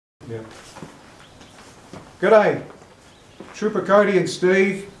Yeah. G'day, Trooper Cody and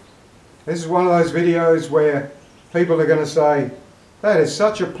Steve. This is one of those videos where people are going to say, that is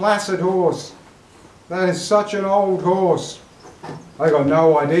such a placid horse. That is such an old horse. I got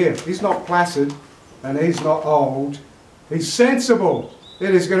no idea. He's not placid and he's not old. He's sensible.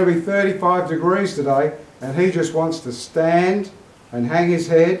 It is going to be 35 degrees today and he just wants to stand and hang his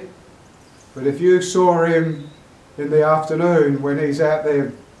head. But if you saw him in the afternoon when he's out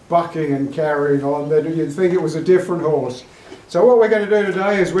there bucking and carrying on, then you'd think it was a different horse. So what we're going to do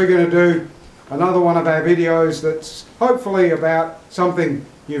today is we're going to do another one of our videos that's hopefully about something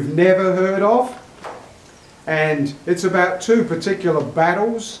you've never heard of. And it's about two particular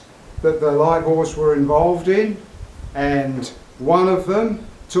battles that the light horse were involved in. And one of them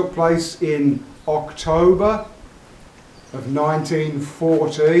took place in October of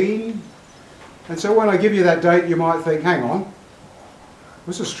 1914. And so when I give you that date, you might think, hang on,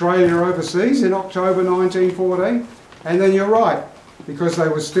 was Australia overseas in October 1914? And then you're right, because they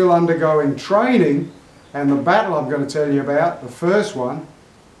were still undergoing training, and the battle I'm going to tell you about, the first one,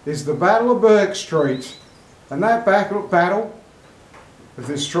 is the Battle of Bourke Street. And that battle of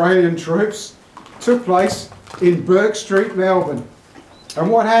the Australian troops took place in Bourke Street, Melbourne. And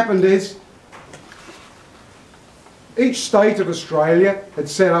what happened is, each state of Australia had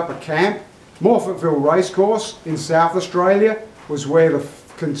set up a camp. Morphettville Racecourse in South Australia was where the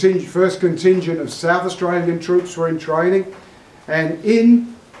first contingent of South Australian troops were in training. And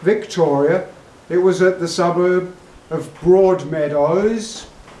in Victoria, it was at the suburb of Broadmeadows,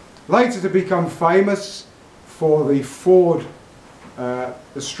 later to become famous for the Ford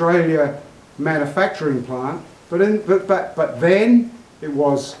Australia manufacturing plant. But then it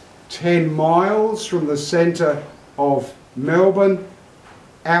was 10 miles from the centre of Melbourne,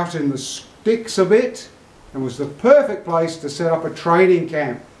 out in the sticks a bit, and was the perfect place to set up a training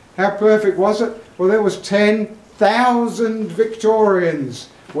camp. How perfect was it? Well, there was 10,000 Victorians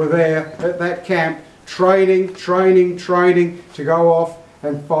were there at that camp, training to go off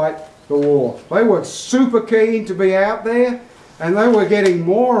and fight the war. They were super keen to be out there, and they were getting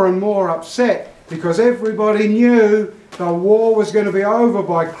more and more upset because everybody knew the war was going to be over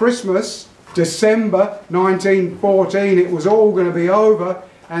by Christmas, December 1914. It was all going to be over,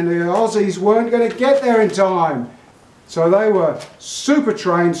 and the Aussies weren't going to get there in time. So they were super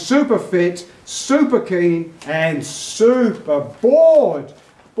trained, super fit, super keen, and super bored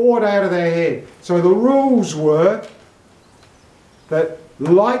out of their head. So the rules were that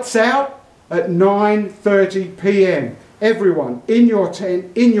lights out at 9:30 p.m. Everyone in your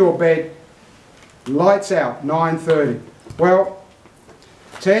tent, in your bed, lights out, 9:30. Well,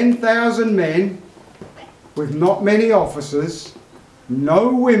 10,000 men with not many officers, no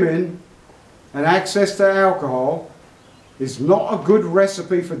women, and access to alcohol is not a good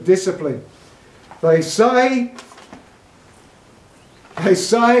recipe for discipline. They say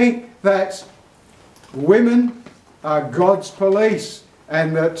that women are God's police,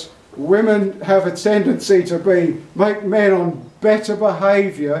 and that women have a tendency to make men on better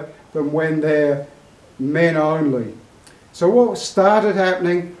behaviour than when they're men only. So what started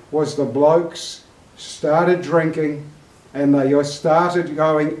happening was the blokes started drinking, and they started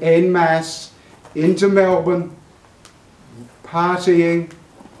going en masse into Melbourne, partying,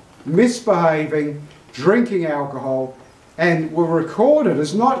 misbehaving, drinking alcohol, and were recorded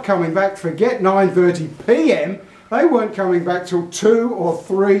as not coming back. Forget 9:30 p.m, they weren't coming back till 2 or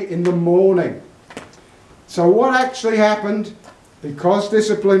 3 in the morning. So what actually happened, because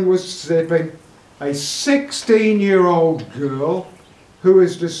discipline was slipping, a 16-year-old girl who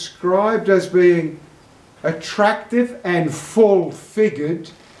is described as being attractive and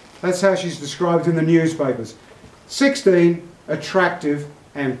full-figured, that's how she's described in the newspapers. 16, attractive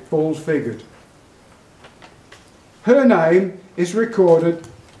and full-figured. Her name is recorded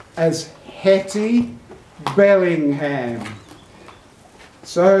as Hetty Bellingham.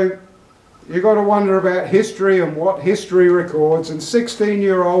 So you've got to wonder about history and what history records. And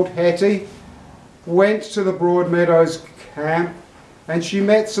 16-year-old Hetty went to the Broadmeadows camp, and she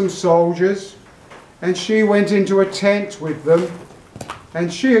met some soldiers, and she went into a tent with them,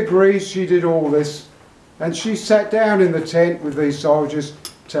 and she agrees she did all this, and she sat down in the tent with these soldiers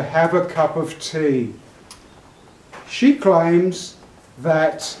to have a cup of tea. She claims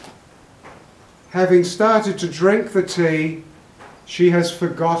that having started to drink the tea, she has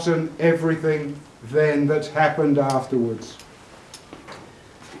forgotten everything then that happened afterwards.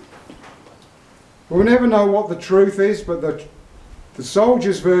 We'll never know what the truth is, but the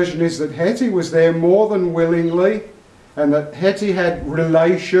soldiers' version is that Hetty was there more than willingly, and that Hetty had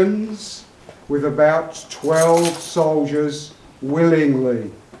relations with about 12 soldiers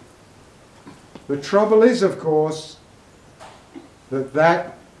willingly. The trouble is, of course,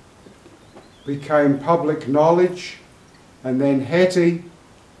 that became public knowledge, and then Hetty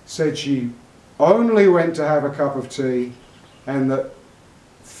said she only went to have a cup of tea, and that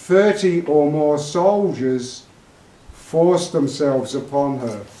 30 or more soldiers forced themselves upon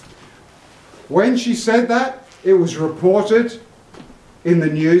her. When she said that, it was reported in the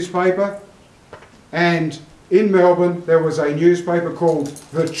newspaper, and in Melbourne there was a newspaper called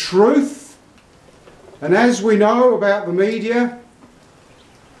The Truth, and as we know about the media,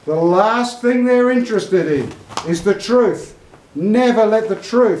 the last thing they're interested in is the truth. Never let the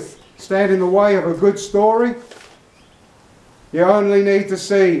truth stand in the way of a good story. You only need to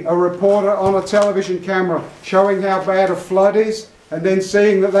see a reporter on a television camera showing how bad a flood is, and then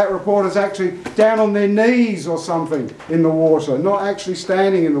seeing that that reporter's actually down on their knees or something in the water, not actually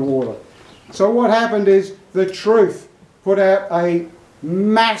standing in the water. So what happened is The Truth put out a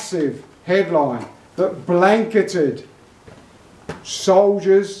massive headline that blanketed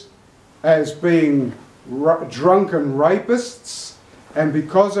soldiers as being drunken rapists, and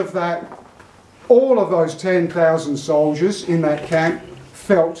because of that, all of those 10,000 soldiers in that camp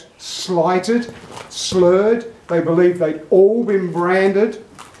felt slighted, slurred. They believed they'd all been branded,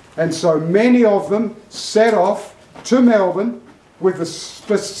 and so many of them set off to Melbourne with the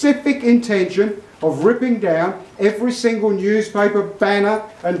specific intention of ripping down every single newspaper banner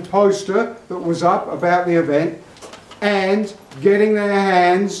and poster that was up about the event, and getting their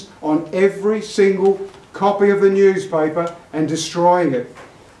hands on every single copy of the newspaper and destroying it.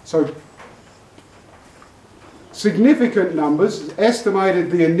 So significant numbers, estimated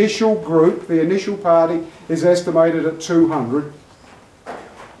the initial group, the initial party is estimated at 200,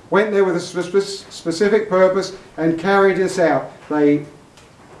 went there with a specific purpose and carried this out. They,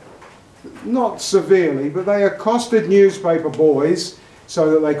 not severely, but they accosted newspaper boys so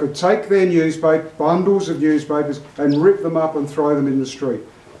that they could take their newspaper, bundles of newspapers, and rip them up and throw them in the street.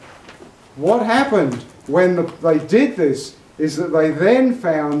 What happened when they did this is that they then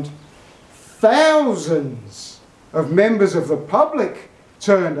found thousands of members of the public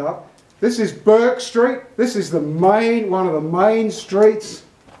turned up. This is Burke Street. This is the one of the main streets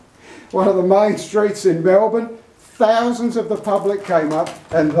in Melbourne. Thousands of the public came up,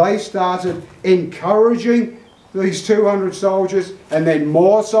 and they started encouraging these 200 soldiers, and then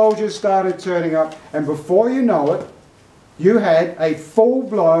more soldiers started turning up, and before you know it, you had a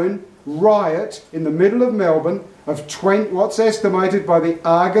full-blown riot in the middle of Melbourne of what's estimated by the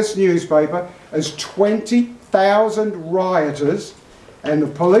Argus newspaper as 20,000 rioters, and the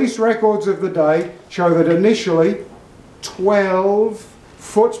police records of the day show that initially 12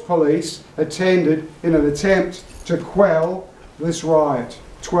 foot police attended in an attempt to quell this riot.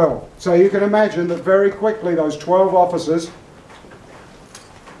 12. So you can imagine that very quickly those 12 officers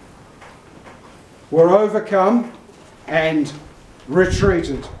were overcome and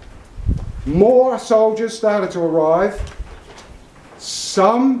retreated. More soldiers started to arrive.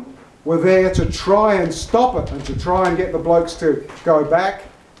 Some were there to try and stop it and to try and get the blokes to go back,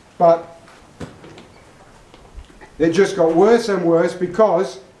 but it just got worse and worse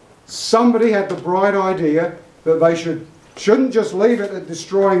because somebody had the bright idea that they shouldn't just leave it at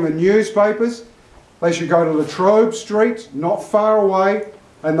destroying the newspapers. They should go to Latrobe Street, not far away,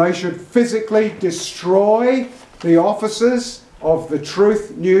 and they should physically destroy the offices of the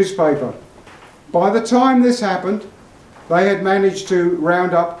Truth newspaper. By the time this happened, they had managed to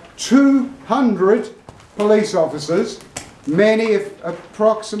round up 200 police officers. Many, if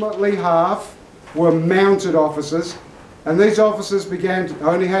approximately half, were mounted officers, and these officers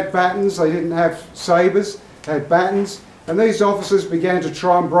only had batons. They didn't have sabres, they had batons, and these officers began to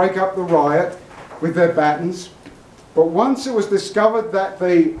try and break up the riot with their batons. But once it was discovered that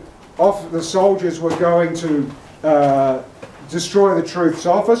the soldiers were going to destroy the Truth's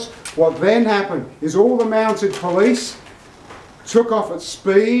office, what then happened is all the mounted police took off at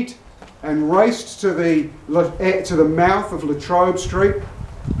speed and raced to the mouth of Latrobe Street,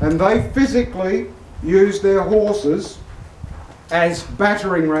 and they physically used their horses as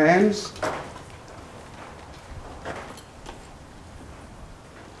battering rams.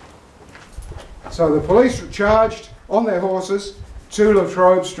 So the police charged on their horses to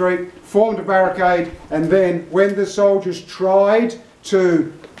Latrobe Street, formed a barricade, and then when the soldiers tried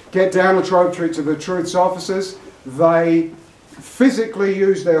to get down Latrobe Street to the Truth's officers, they physically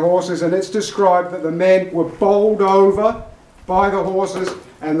used their horses, and it's described that the men were bowled over by the horses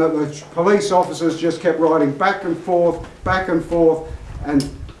and that the police officers just kept riding back and forth, and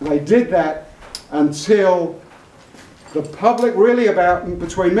they did that until the public, really about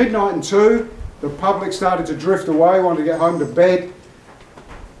between midnight and 2, the public started to drift away, wanted to get home to bed.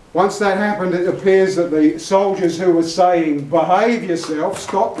 Once that happened, it appears that the soldiers who were saying, behave yourself,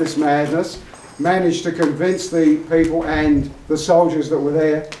 stop this madness, managed to convince the people and the soldiers that were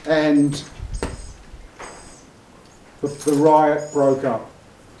there, and the riot broke up.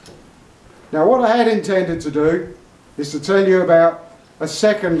 Now what I had intended to do is to tell you about a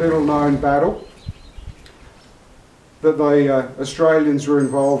second little known battle that the Australians were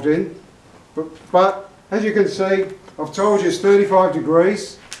involved in. But as you can see, I've told you it's 35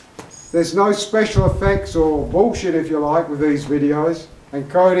 degrees. There's no special effects or bullshit, if you like, with these videos. And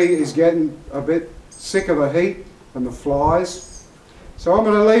Cody is getting a bit sick of the heat and the flies. So I'm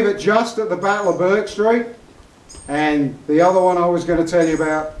going to leave it just at the Battle of Bourke Street. And the other one I was going to tell you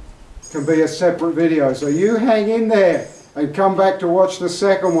about can be a separate video. So you hang in there and come back to watch the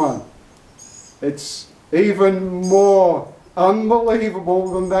second one. It's even more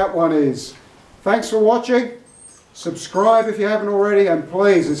unbelievable than that one is. Thanks for watching. Subscribe if you haven't already, and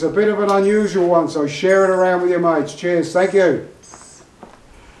please, it's a bit of an unusual one, so share it around with your mates. Cheers. Thank you.